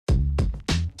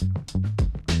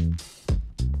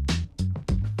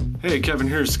Hey, Kevin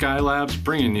here, Skylabs,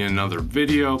 bringing you another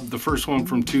video, the first one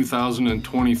from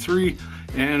 2023,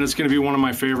 and it's going to be one of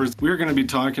my favorites. We're going to be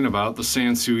talking about the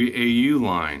Sansui AU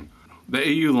line. The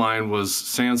AU line was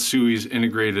Sansui's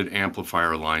integrated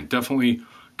amplifier line, definitely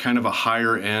kind of a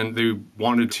higher end. They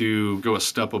wanted to go a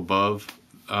step above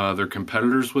their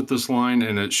competitors with this line,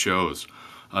 and it shows.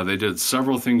 They did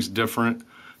several things different,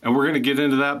 and we're going to get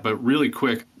into that, but really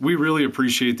quick, we really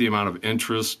appreciate the amount of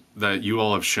interest that you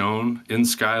all have shown in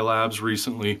Skylabs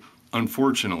recently.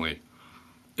 Unfortunately,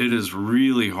 it is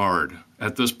really hard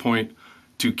at this point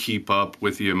to keep up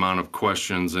with the amount of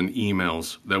questions and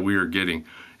emails that we are getting.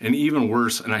 And even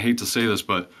worse, and I hate to say this,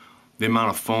 but the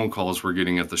amount of phone calls we're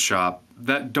getting at the shop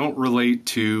that don't relate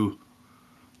to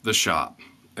the shop.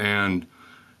 And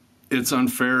it's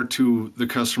unfair to the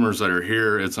customers that are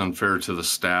here, it's unfair to the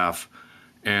staff,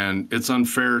 and it's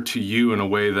unfair to you in a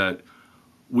way that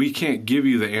we can't give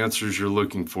you the answers you're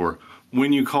looking for.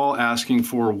 When you call asking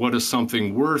for what is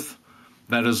something worth,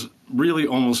 that is really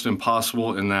almost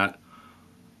impossible, in that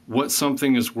what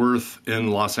something is worth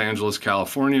in Los Angeles,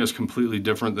 California is completely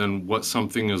different than what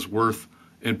something is worth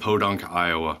in Podunk,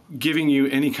 Iowa. Giving you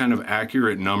any kind of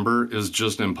accurate number is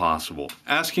just impossible.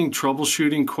 Asking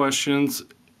troubleshooting questions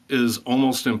is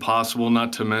almost impossible,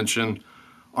 not to mention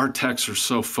our techs are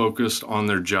so focused on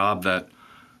their job that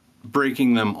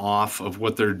breaking them off of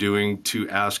what they're doing to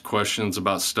ask questions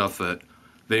about stuff that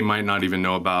they might not even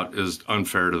know about is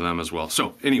unfair to them as well.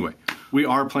 So anyway, we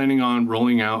are planning on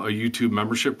rolling out a YouTube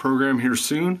membership program here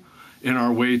soon in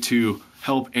our way to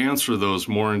help answer those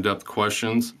more in-depth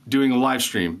questions. Doing a live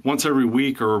stream once every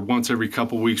week or once every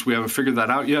couple weeks. We haven't figured that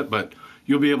out yet, but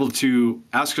you'll be able to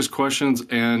ask us questions,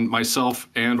 and myself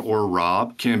and or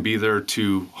Rob can be there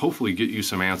to hopefully get you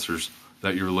some answers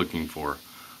that you're looking for.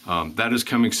 That is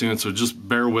coming soon, so just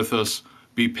bear with us,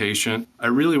 be patient. I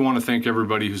really want to thank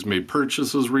everybody who's made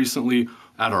purchases recently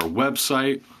at our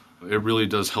website. It really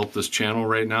does help this channel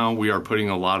right now. We are putting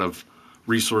a lot of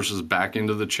resources back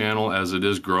into the channel as it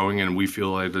is growing, and we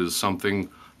feel like it is something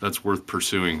that's worth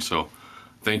pursuing. So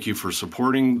thank you for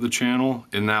supporting the channel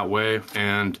in that way,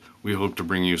 and we hope to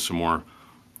bring you some more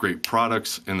great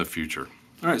products in the future.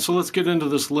 All right, so let's get into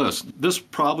this list. This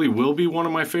probably will be one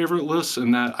of my favorite lists,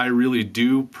 in that I really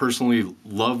do personally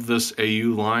love this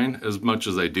AU line as much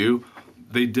as I do.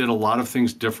 They did a lot of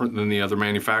things different than the other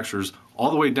manufacturers,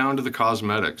 all the way down to the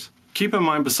cosmetics. Keep in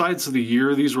mind, besides the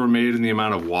year these were made and the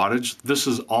amount of wattage, this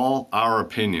is all our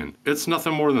opinion. It's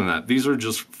nothing more than that. These are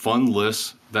just fun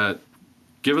lists that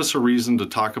give us a reason to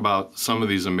talk about some of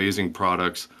these amazing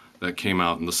products that came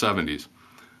out in the 70s.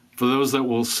 For those that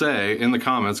will say in the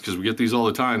comments, because we get these all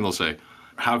the time, they'll say,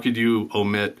 how could you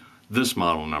omit this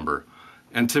model number?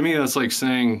 And to me, that's like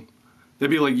saying, that'd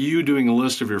be like you doing a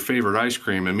list of your favorite ice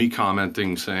cream and me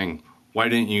commenting saying, why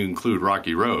didn't you include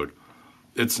Rocky Road?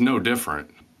 It's no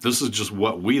different. This is just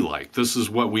what we like. This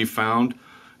is what we found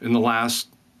in the last,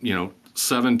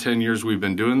 7-10 years we've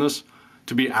been doing this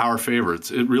to be our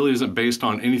favorites. It really isn't based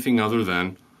on anything other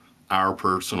than our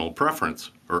personal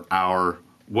preference or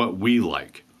what we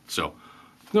like. So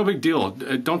no big deal.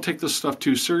 Don't take this stuff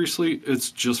too seriously. It's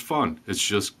just fun. It's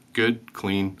just good,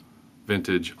 clean,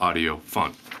 vintage audio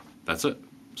fun. That's it.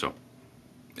 So,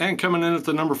 and coming in at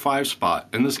the number 5 spot,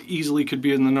 and this easily could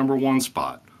be in the number 1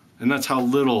 spot. And that's how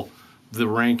little the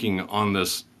ranking on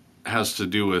this has to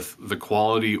do with the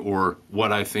quality or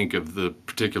what I think of the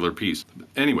particular piece.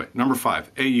 Anyway, number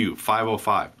 5, AU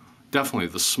 505. Definitely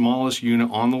the smallest unit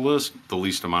on the list, the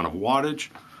least amount of wattage.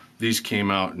 These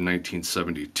came out in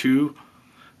 1972.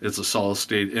 It's a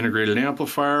solid-state integrated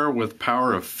amplifier with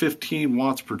power of 15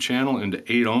 watts per channel into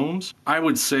 8 ohms. I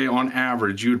would say on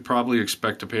average, you would probably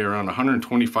expect to pay around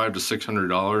 $125 to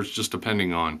 $600, just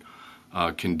depending on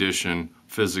condition,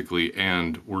 physically,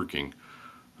 and working.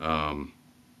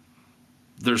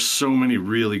 There's so many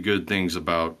really good things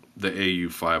about the AU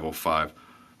 505.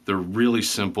 They're really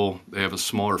simple. They have a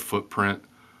smaller footprint.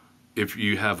 If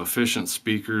you have efficient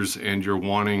speakers and you're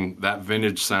wanting that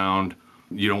vintage sound,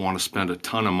 you don't want to spend a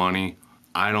ton of money,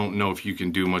 I don't know if you can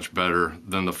do much better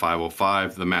than the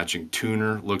 505. The matching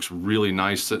tuner looks really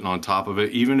nice sitting on top of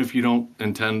it. Even if you don't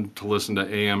intend to listen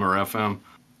to AM or FM,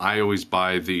 I always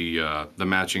buy the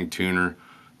matching tuner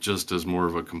just as more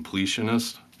of a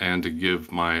completionist and to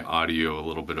give my audio a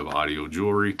little bit of audio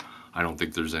jewelry. I don't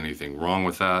think there's anything wrong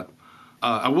with that.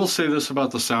 I will say this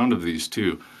about the sound of these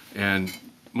too, and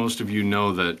most of you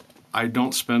know that I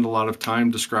don't spend a lot of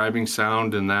time describing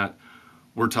sound, in that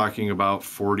we're talking about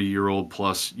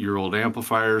 40-year-old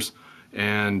amplifiers,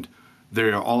 and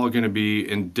they're all going to be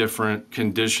in different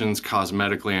conditions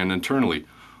cosmetically and internally.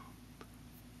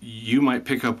 you might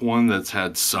pick up one that's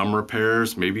had some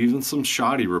repairs, maybe even some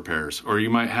shoddy repairs, or you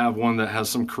might have one that has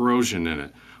some corrosion in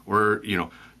it, or, you know,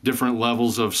 different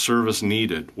levels of service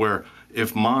needed, where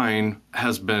if mine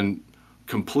has been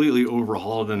completely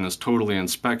overhauled and is totally in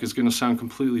spec, is going to sound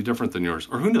completely different than yours.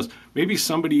 Or who knows, maybe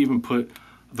somebody even put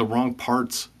the wrong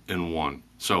parts in one.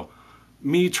 So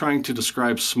me trying to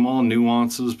describe small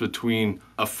nuances between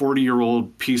a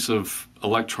 40-year-old piece of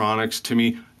electronics, to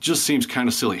me, just seems kind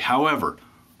of silly. However,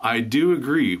 I do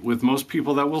agree with most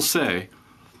people that will say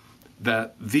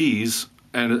that these,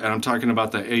 and I'm talking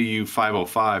about the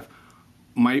AU505,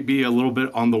 might be a little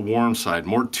bit on the warm side,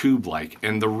 more tube-like.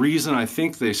 And the reason I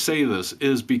think they say this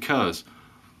is because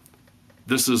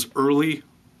this is early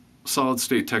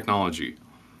solid-state technology.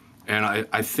 And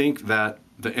I think that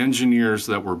the engineers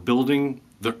that were building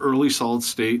the early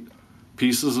solid-state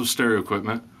pieces of stereo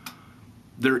equipment,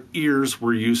 their ears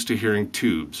were used to hearing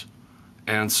tubes.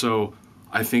 And so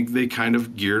I think they kind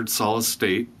of geared solid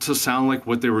state to sound like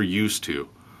what they were used to.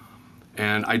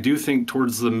 And I do think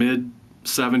towards the mid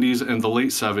 70s and the late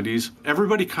 70s,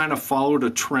 everybody kind of followed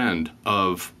a trend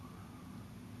of,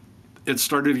 it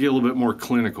started to get a little bit more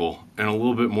clinical and a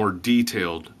little bit more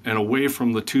detailed and away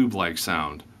from the tube-like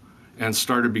sound, and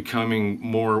started becoming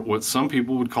more what some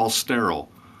people would call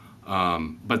sterile.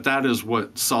 But that is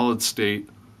what solid state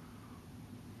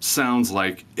sounds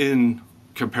like in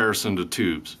comparison to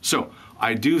tubes. So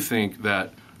I do think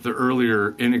that the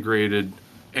earlier integrated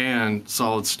and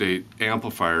solid state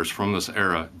amplifiers from this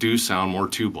era do sound more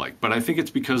tube-like, but I think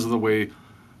it's because of the way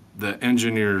the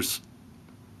engineers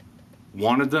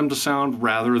wanted them to sound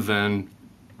rather than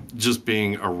just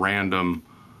being a random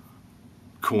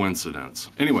coincidence.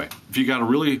 Anyway, if you got a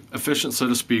really efficient set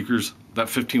of speakers, that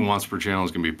 15 watts per channel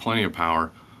is going to be plenty of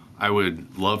power. I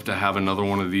would love to have another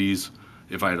one of these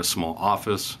if I had a small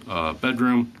office,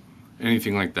 bedroom,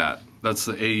 anything like that. That's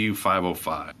the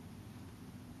AU505.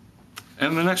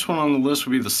 And the next one on the list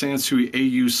would be the Sansui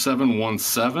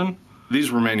AU717.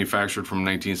 These were manufactured from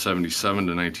 1977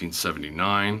 to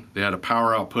 1979. They had a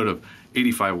power output of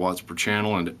 85 watts per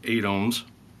channel and 8 ohms.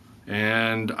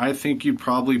 And I think you'd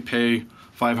probably pay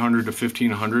 $500 to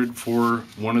 $1,500 for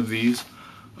one of these,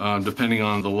 depending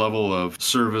on the level of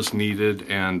service needed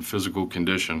and physical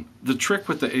condition. The trick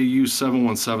with the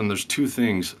AU717, there's two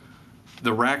things.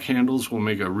 The rack handles will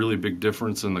make a really big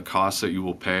difference in the cost that you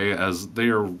will pay, as they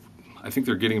are, I think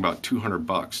they're getting about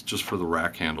 $200 just for the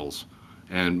rack handles.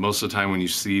 And most of the time when you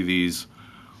see these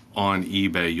on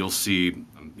eBay, you'll see,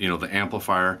 you know, the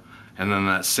amplifier, and then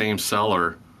that same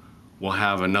seller will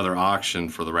have another auction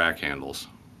for the rack handles,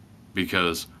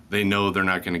 because they know they're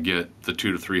not going to get the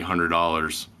 $200 to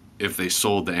 $300 if they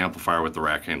sold the amplifier with the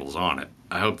rack handles on it.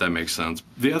 I hope that makes sense.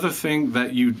 The other thing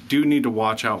that you do need to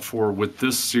watch out for with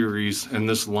this series and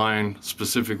this line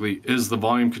specifically is the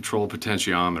volume control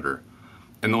potentiometer.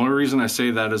 And the only reason I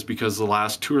say that is because the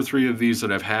last 2 or 3 of these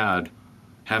that I've had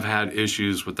have had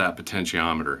issues with that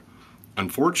potentiometer.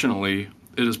 Unfortunately,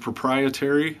 it is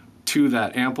proprietary to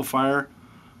that amplifier,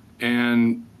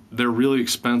 and they're really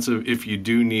expensive if you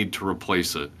do need to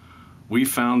replace it. We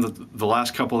found that the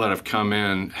last couple that have come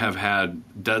in have had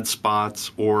dead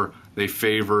spots, or they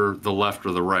favor the left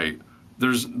or the right.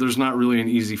 There's not really an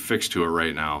easy fix to it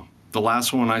right now. The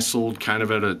last one I sold kind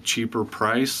of at a cheaper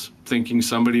price, thinking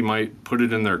somebody might put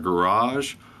it in their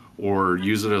garage or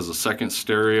use it as a second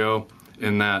stereo,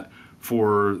 in that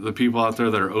for the people out there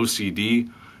that are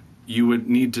OCD, you would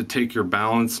need to take your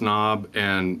balance knob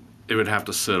and it would have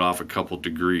to sit off a couple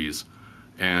degrees.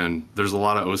 And there's a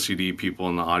lot of OCD people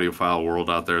in the audiophile world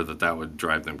out there that would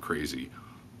drive them crazy,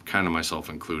 kind of myself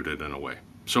included in a way.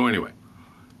 So anyway,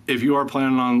 if you are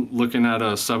planning on looking at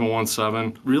a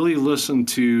 717, really listen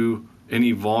to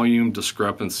any volume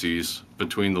discrepancies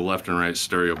between the left and right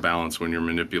stereo balance when you're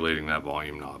manipulating that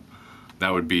volume knob.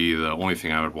 That would be the only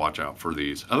thing I would watch out for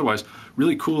these. Otherwise,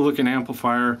 really cool looking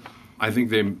amplifier. I think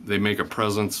they make a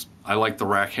presence. I like the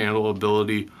rack handle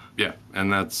ability. Yeah,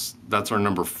 and that's our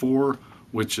number 4,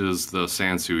 which is the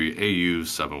Sansui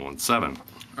AU717.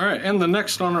 All right, and the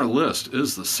next on our list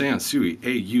is the Sansui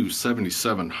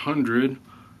AU7700.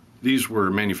 These were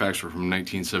manufactured from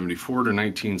 1974 to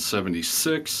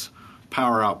 1976.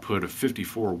 Power output of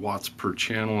 54 watts per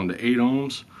channel and 8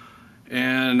 ohms.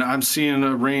 And I'm seeing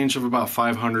a range of about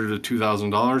 $500 to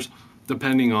 $2,000,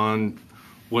 depending on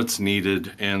what's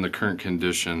needed and the current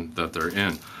condition that they're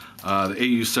in. The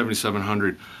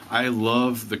AU7700, I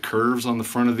love the curves on the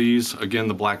front of these. Again,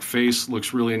 the black face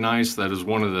looks really nice. That is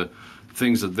one of the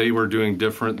things that they were doing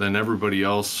different than everybody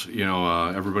else. You know,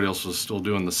 everybody else was still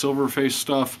doing the silver face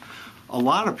stuff. A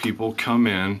lot of people come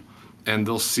in and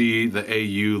they'll see the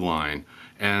AU line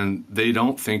and they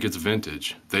don't think it's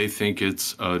vintage. They think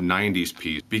it's a 90s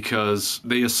piece because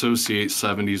they associate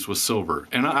 70s with silver.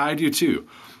 And I do too.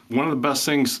 One of the best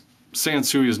things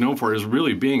Sansui is known for is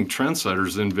really being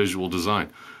trendsetters in visual design.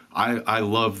 I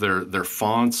love their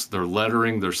fonts, their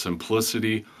lettering, their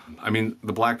simplicity. I mean,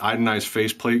 the black iodinized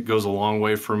faceplate goes a long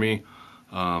way for me.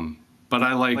 But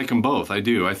I like them both. I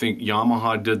do. I think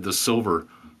Yamaha did the silver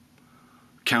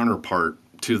counterpart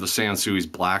to the Sansui's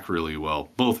black really well.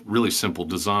 Both really simple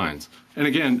designs. And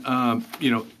again,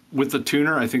 you know, with the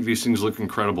tuner, I think these things look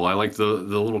incredible. I like the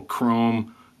little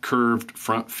chrome curved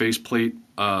front faceplate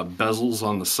bezels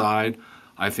on the side.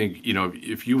 I think, you know,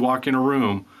 if you walk in a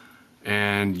room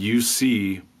and you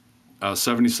see a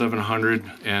 7700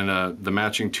 and the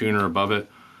matching tuner above it,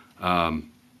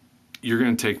 you're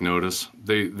going to take notice.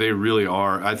 They really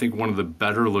are, I think, one of the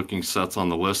better looking sets on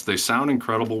the list. They sound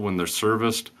incredible when they're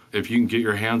serviced. If you can get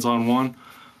your hands on one,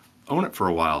 own it for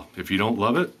a while. If you don't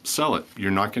love it, sell it. You're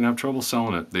not going to have trouble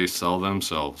selling it. They sell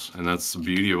themselves, and that's the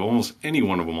beauty of almost any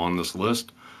one of them on this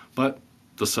list. But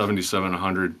the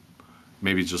 7700,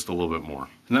 maybe just a little bit more.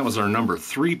 And that was our number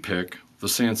 3 pick, the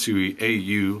Sansui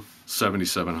AU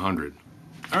 7700.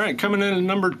 All right, coming in at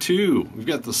number 2, we've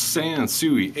got the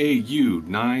Sansui AU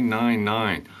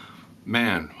 999.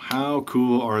 Man, how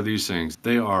cool are these things?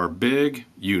 They are big,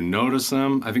 you notice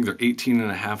them. I think they're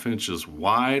 18.5 inches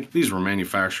wide. These were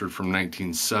manufactured from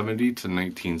 1970 to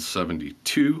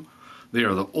 1972. They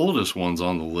are the oldest ones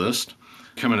on the list,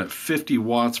 coming at 50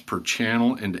 watts per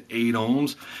channel and 8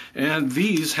 ohms. And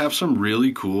these have some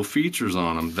really cool features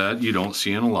on them that you don't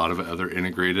see in a lot of other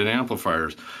integrated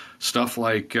amplifiers. Stuff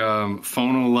like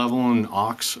phono level and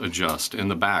aux adjust in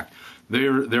the back.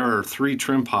 There are 3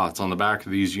 trim pots on the back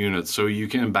of these units, so you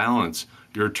can balance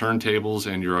your turntables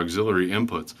and your auxiliary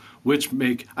inputs, which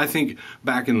make, I think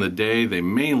back in the day, they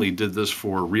mainly did this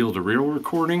for reel-to-reel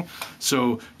recording,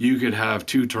 so you could have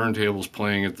 2 turntables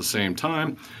playing at the same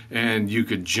time, and you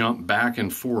could jump back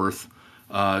and forth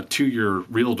to your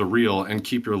reel-to-reel and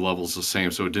keep your levels the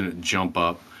same, so it didn't jump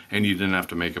up, and you didn't have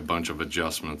to make a bunch of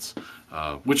adjustments,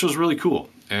 which was really cool.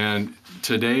 And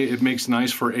today, it makes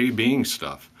nice for A-Bing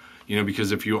stuff. You know,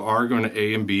 because if you are going to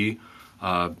A and B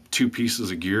 2 pieces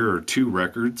of gear or 2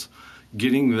 records,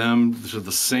 getting them to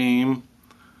the same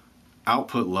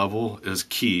output level is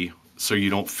key, so you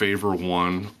don't favor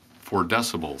one for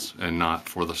decibels and not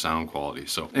for the sound quality.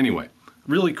 So anyway,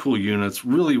 really cool units,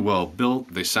 really well built.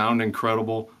 They sound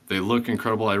incredible. They look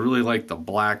incredible. I really like the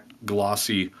black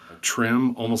glossy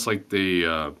trim, almost like they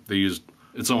used,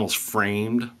 it's almost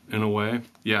framed in a way.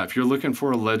 Yeah, if you're looking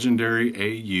for a legendary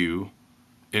AU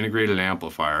integrated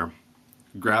amplifier,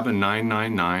 grab a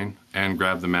 999 and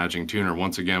grab the matching tuner.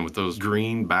 Once again, with those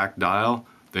green back dial,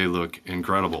 they look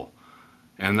incredible.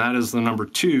 And that is the number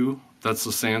 2. That's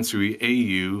the Sansui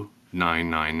AU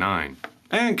 999.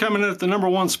 And coming in at the number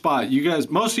 1 spot, you guys,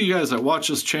 most of you guys that watch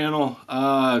this channel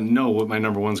know what my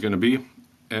number 1's going to be.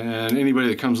 And anybody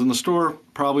that comes in the store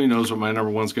probably knows what my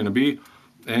number 1's going to be.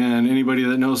 And anybody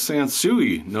that knows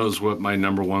Sansui knows what my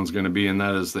number 1's going to be, and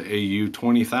that is the AU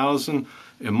 20000.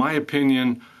 In my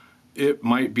opinion, it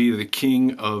might be the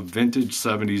king of vintage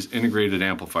 70s integrated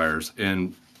amplifiers,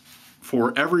 and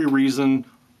for every reason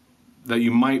that you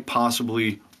might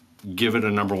possibly give it a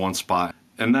number 1 spot.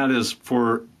 And that is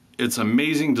for its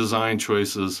amazing design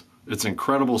choices, its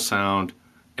incredible sound,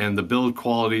 and the build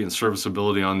quality and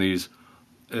serviceability on these.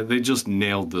 They just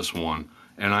nailed this one,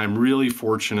 and I'm really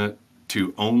fortunate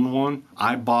to own one.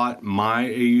 I bought my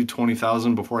AU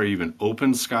 20000 before I even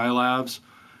opened Skylabs.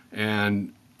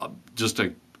 And just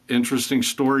an interesting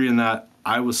story in that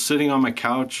I was sitting on my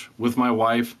couch with my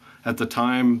wife. At the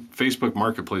time, Facebook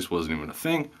Marketplace wasn't even a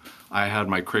thing. I had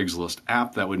my Craigslist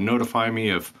app that would notify me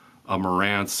if a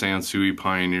Marantz, Sansui,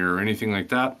 Pioneer, or anything like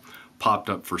that popped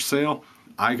up for sale.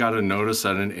 I got a notice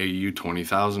that an AU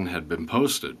 20000 had been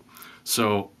posted.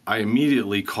 So I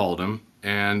immediately called him,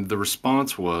 and the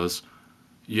response was,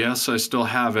 yes, I still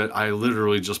have it. I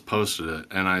literally just posted it.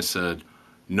 And I said,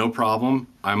 no problem,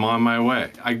 I'm on my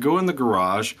way. I go in the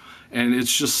garage and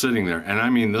it's just sitting there. And I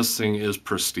mean, this thing is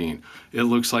pristine. It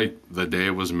looks like the day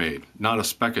it was made. Not a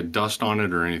speck of dust on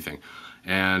it or anything.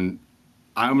 And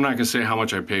I'm not gonna say how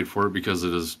much I paid for it because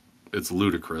it's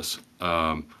ludicrous.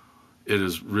 It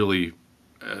is really,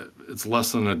 it's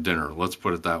less than a dinner, let's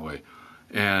put it that way.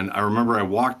 And I remember I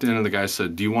walked in and the guy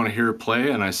said, do you wanna hear it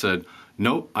play? And I said,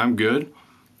 nope, I'm good.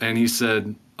 And he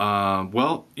said,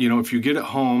 well, you know, if you get it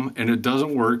home and it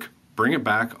doesn't work, bring it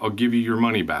back, I'll give you your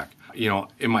money back. You know,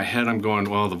 in my head I'm going,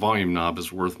 well, the volume knob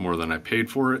is worth more than I paid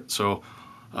for it, so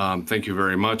thank you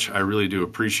very much. I really do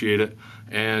appreciate it,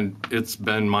 and it's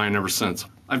been mine ever since.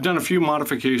 I've done a few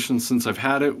modifications since I've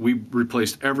had it. We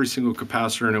replaced every single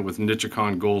capacitor in it with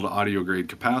Nichicon Gold audio grade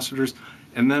capacitors.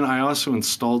 And then I also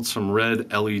installed some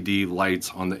red LED lights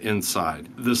on the inside.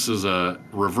 This is a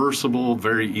reversible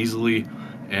very easily,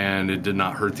 and it did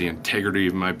not hurt the integrity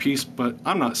of my piece, but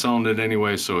I'm not selling it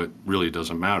anyway, so it really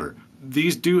doesn't matter.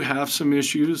 These do have some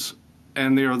issues,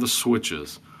 and they are the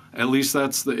switches. At least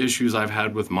that's the issues I've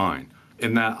had with mine,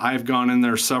 in that I've gone in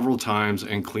there several times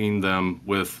and cleaned them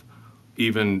with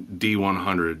even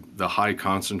D100, the high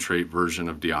concentrate version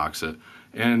of deoxit.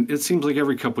 And it seems like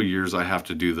every couple of years I have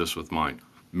to do this with mine.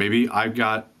 Maybe I've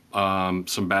got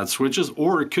some bad switches,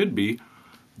 or it could be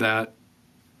that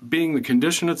being the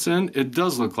condition it's in, it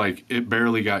does look like it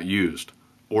barely got used,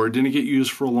 or it didn't get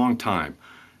used for a long time.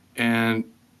 And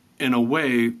in a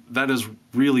way, that is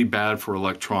really bad for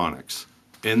electronics,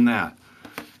 in that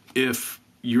if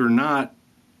you're not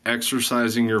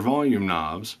exercising your volume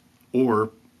knobs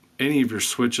or any of your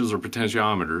switches or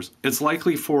potentiometers, it's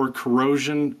likely for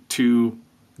corrosion to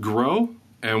grow,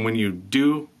 and when you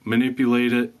do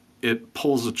manipulate it, it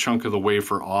pulls a chunk of the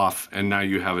wafer off, and now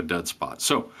you have a dead spot.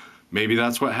 So maybe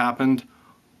that's what happened.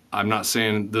 I'm not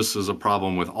saying this is a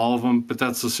problem with all of them, but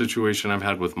that's the situation I've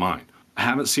had with mine. I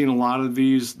haven't seen a lot of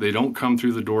these. They don't come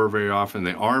through the door very often.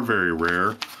 They are very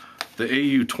rare. The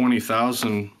AU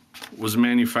 20000 was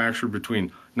manufactured between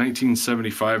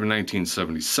 1975 and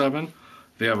 1977.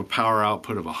 They have a power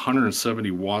output of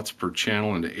 170 watts per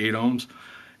channel into 8 ohms,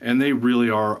 and they really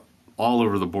are all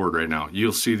over the board right now.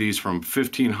 You'll see these from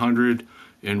 1500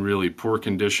 in really poor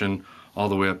condition all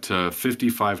the way up to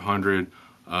 5500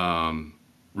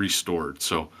 restored.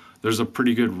 So there's a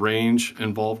pretty good range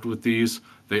involved with these.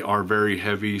 They are very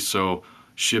heavy, so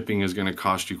shipping is going to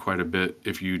cost you quite a bit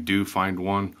if you do find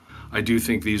one. I do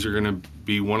think these are going to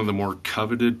be one of the more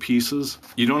coveted pieces.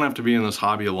 You don't have to be in this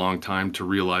hobby a long time to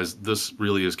realize this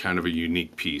really is kind of a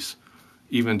unique piece.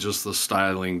 Even just the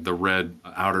styling, the red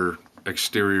outer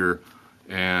exterior,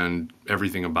 and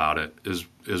everything about it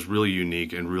is really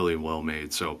unique and really well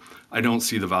made. So I don't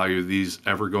see the value of these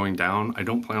ever going down. I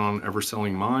don't plan on ever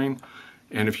selling mine.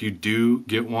 And if you do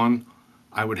get one,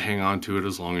 I would hang on to it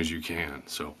as long as you can.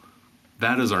 So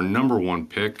that is our number one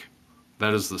pick.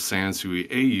 That is the Sansui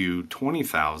AU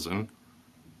 20000.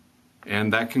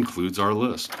 And that concludes our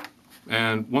list.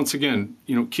 And once again,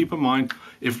 you know, keep in mind,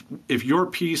 if your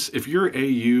piece, if your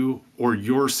AU or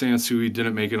your Sansui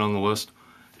didn't make it on the list,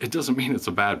 it doesn't mean it's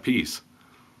a bad piece.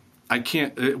 I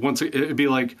can't, it'd be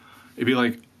like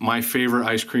my favorite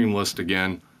ice cream list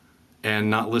again,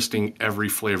 and not listing every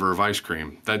flavor of ice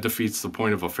cream. That defeats the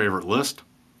point of a favorite list.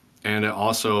 And it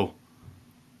also,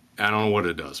 I don't know what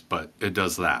it does, but it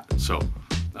does that. So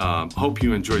hope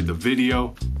you enjoyed the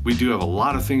video. We do have a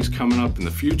lot of things coming up in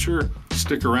the future.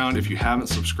 Stick around. If you haven't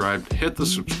subscribed, hit the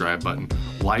subscribe button,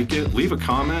 like it, leave a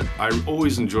comment. I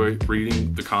always enjoy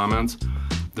reading the comments.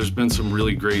 There's been some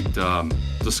really great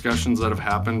discussions that have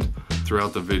happened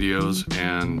throughout the videos,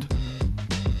 and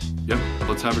yep,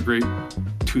 let's have a great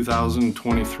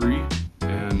 2023,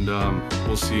 and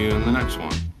we'll see you in the next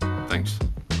one. Thanks,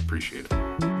 appreciate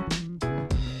it.